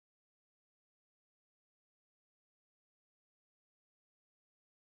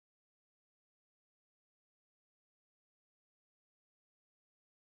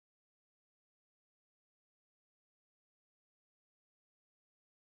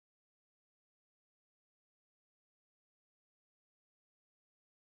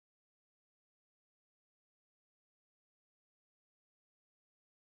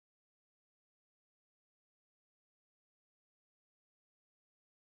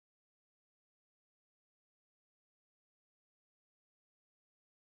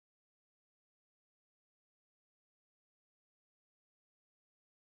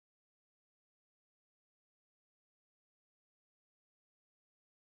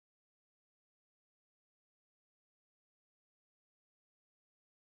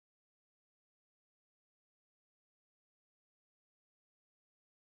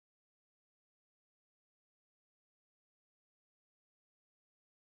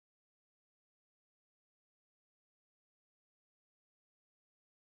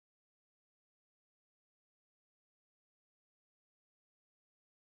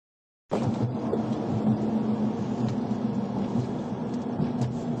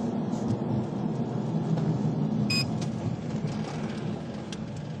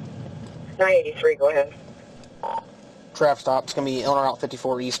983, go ahead. Traffic stop. It's going to be on Route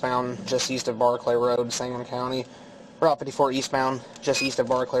 54 eastbound, just east of Barclay Road, Sangamon County. Route 54 eastbound, just east of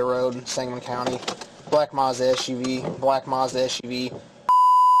Barclay Road, Sangamon County. Black Mazda SUV. Black Mazda SUV.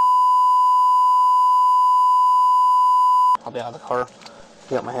 I'll be out of the car.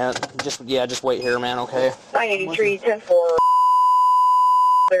 You got my hat. Just wait here, man, okay? 983, 10-4.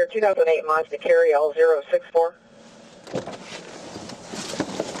 Clear 2008 Mazda Carry L064.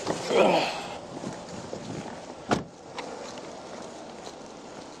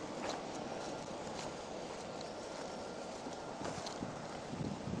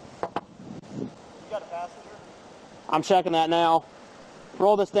 Got a passenger? I'm checking that now.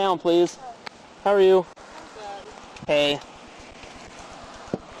 Roll this down, please. How are you? Hey.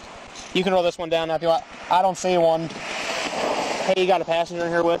 You can roll this one down now if you want. I don't see one. Hey, you got a passenger in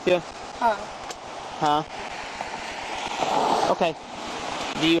here with you? Huh? Okay.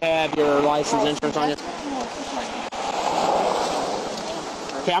 Do you have your license, insurance on you?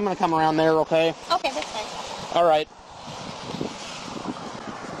 Okay, I'm going to come around there, okay? Okay, that's fine. All right.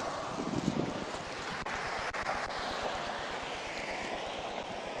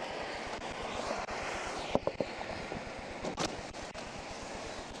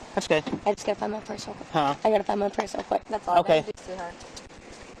 That's good. I just gotta find my purse real quick. Huh? I gotta find my purse real quick. That's all Okay. I gotta do, sweetheart.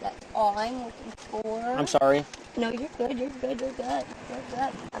 That's all I'm looking for. I'm sorry. No, you're good. You're good. You're good. You're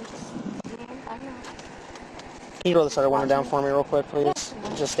good. I'm just. I don't know. Can you roll this other window down for me real quick, please?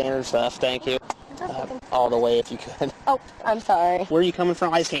 Yeah. Just standard stuff. Thank you. All the way if you could. Oh, I'm sorry. Where are you coming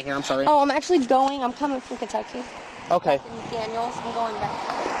from? I just can't hear. I'm sorry. Oh, I'm actually going. I'm coming from Kentucky. Okay. In Daniels. I'm going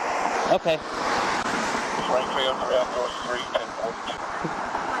back. Okay.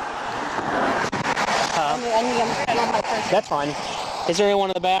 I need to get my purse. That's fine. Is there anyone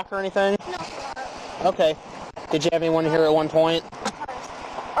in the back or anything? No. Okay. Did you have anyone here at one point?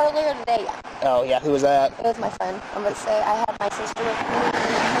 Earlier today, yeah. Oh, yeah. Who was that? It was my friend. I'm gonna say I had my sister with me.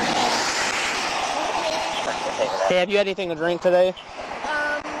 Hey, have you had anything to drink today? No,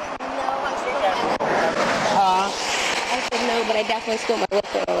 I still haven't. I said no, but I definitely spilled my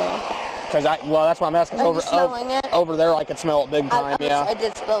liquor around. Well, that's why I'm asking. Are you smelling it? Over there, I could smell it big time, yeah. I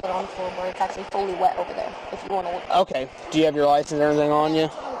did spill it on the floor, but it's actually fully wet over there, if you want to look. Okay. Do you have your license or anything on you? I'm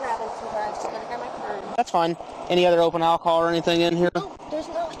grabbing some I just gotta grab my purse. That's fine. Any other open alcohol or anything in here? No, there's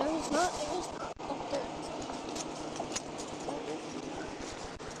not. There's not.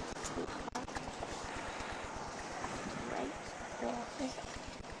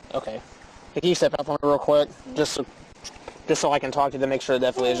 Okay. Can you step up on me real quick? Just so I can talk to you to make sure it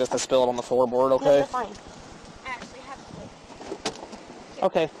definitely is just a spill on the floorboard, okay? No, they're fine. I actually have it.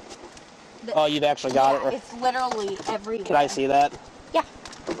 Okay. Oh, you've actually got it? It's literally everywhere. Can I see that? Yeah.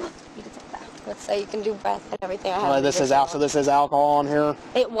 You can take that. Let's say you can do breath and everything. So this is alcohol in here?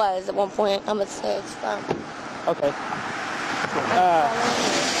 It was at one point. I'm gonna say it's from. Okay.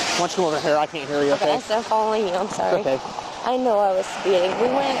 Why don't you come over here? I can't hear you, okay? Okay, I said following you. I'm sorry. Okay. I know I was speeding. We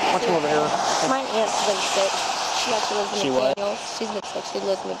went. Why don't you come over here? My aunt's been sick. She actually lives in What? McDaniels. She's been sick. She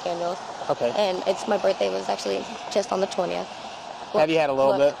lives in McDaniels. Okay. And it's my birthday was actually just on the 20th. Have you had a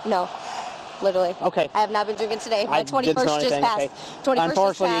little bit? No. Literally. Okay. I have not been drinking today. My I didn't 21st smell just anything, passed. okay. 21st Unfortunately,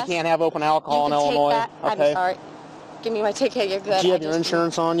 just passed. you can't have open alcohol in Illinois. That. Okay. I'm sorry. Give me my ticket. You're good. Do you have your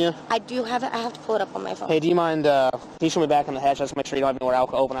insurance on you? I do have it. I have to pull it up on my phone. Hey, do you mind, can you show me back in the hatch just to make sure you don't have any more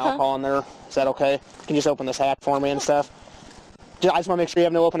open alcohol in there? Is that okay? Can you just open this hatch for me and stuff? I just want to make sure you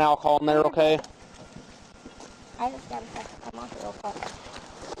have no open alcohol in there, okay? I just got to come off real quick.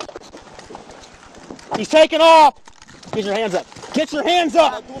 He's taking off! Get your hands up. Get your hands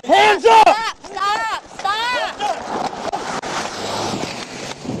up! Hands up! Stop!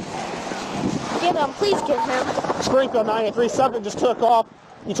 Give him. Please give him. Springfield 93, subject just took off.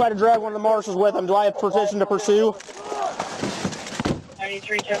 You tried to drag one of the marshals with him. Do I have permission to pursue?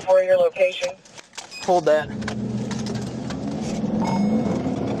 93, 10-4, your location. Hold that.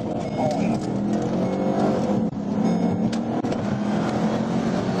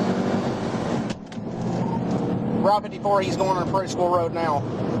 Route 54, he's going on Prairie School Road now.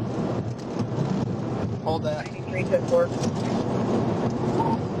 Hold that. 93,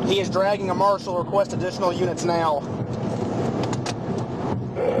 10-4. He is dragging a marshal. Request additional units now.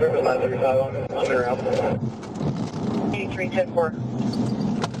 83, 10-4.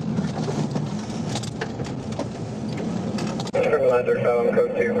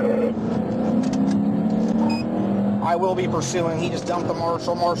 I will be pursuing. He just dumped the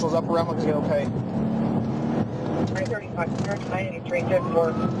marshal. Marshal's up around. Looks okay. 35, 93,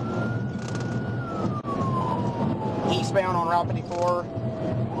 10-4. Eastbound on Route 54,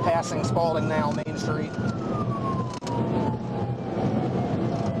 passing Spalding now, Main Street.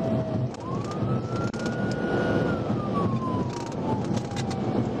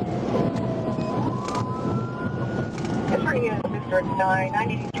 District 9,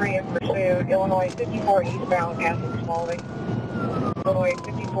 93 in pursuit, Illinois 54 eastbound passing Spalding. Illinois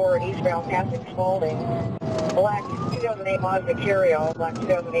 54 eastbound passing Spalding. Black 2008 Mazda Carryall, black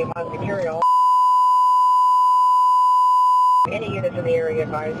 2008 Mazda Carryall. Any units in the area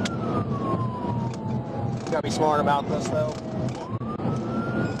advised. Gotta be smart about this though.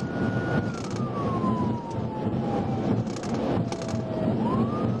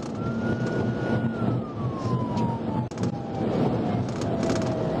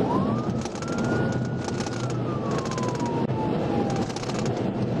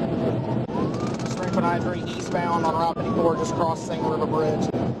 Springfield I-3 eastbound on Route 54 just crossed Sangamon River Bridge.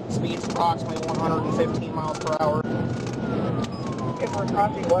 Speed's approximately 115 miles per hour. If we're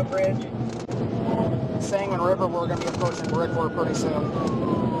crossing what bridge? Sangamon River, we're going to be approaching Brickford pretty soon.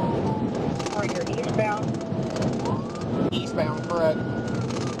 Or you're eastbound? Eastbound, correct.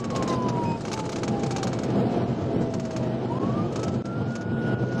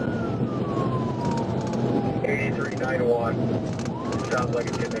 Sounds like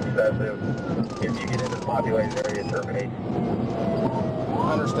it's getting excessive. If you get into the populated area, terminate.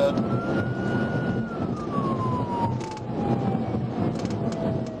 Understood.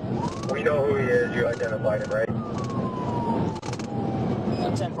 We know who he is. You identified him, right?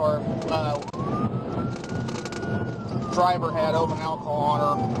 10-4. Driver had open alcohol on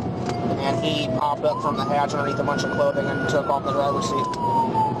her, and he popped up from the hatch underneath a bunch of clothing and took off the driver's seat.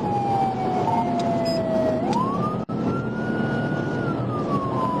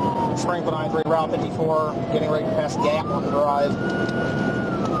 Springfield I-3, Route 54, getting ready to pass Gatlin Drive.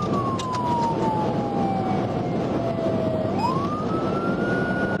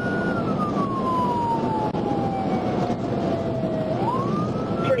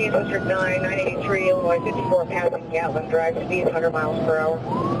 District 9, 983, Illinois 54 passing Gatlin Drive, speed 100 miles per hour.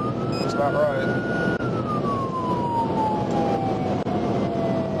 That's about right.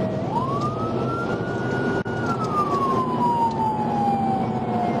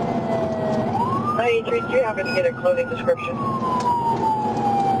 Do you happen to get a clothing description?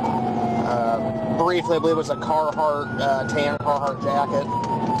 Briefly, I believe it was a Carhartt, tan Carhartt jacket.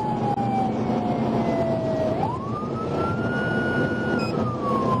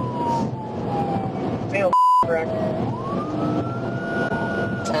 Male, correct.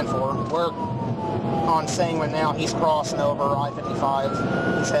 10-4. We're on Sangamon now. He's crossing over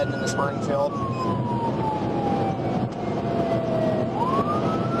I-55. He's heading into Springfield.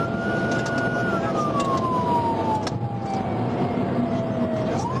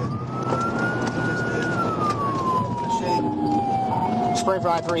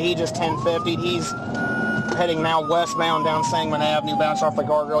 Springfield I-3, he just 1050'd. He's heading now westbound down Sangamon Avenue, bounced off the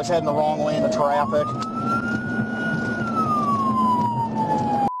guardrail. He's heading the wrong way into traffic.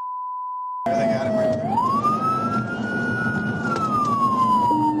 They got him right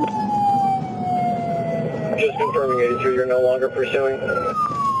there. Just confirming, 83, you're no longer pursuing.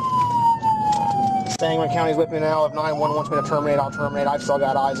 Sangamon County's with me now. If 911 wants me to terminate, I'll terminate. I've still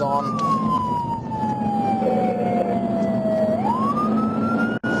got eyes on.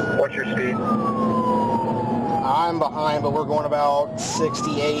 What's your speed? I'm behind, but we're going about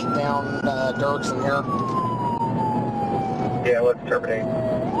 68 down Dirksen here. Yeah, let's terminate.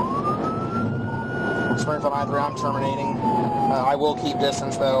 Springfield I-3, I'm terminating. I will keep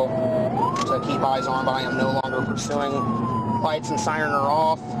distance, though, to keep eyes on, but I am no longer pursuing. Lights and siren are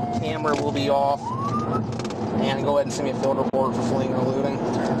off. Camera will be off. And go ahead and send me a field report for fleeing or looting.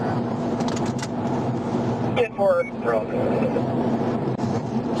 10-4. Wrong.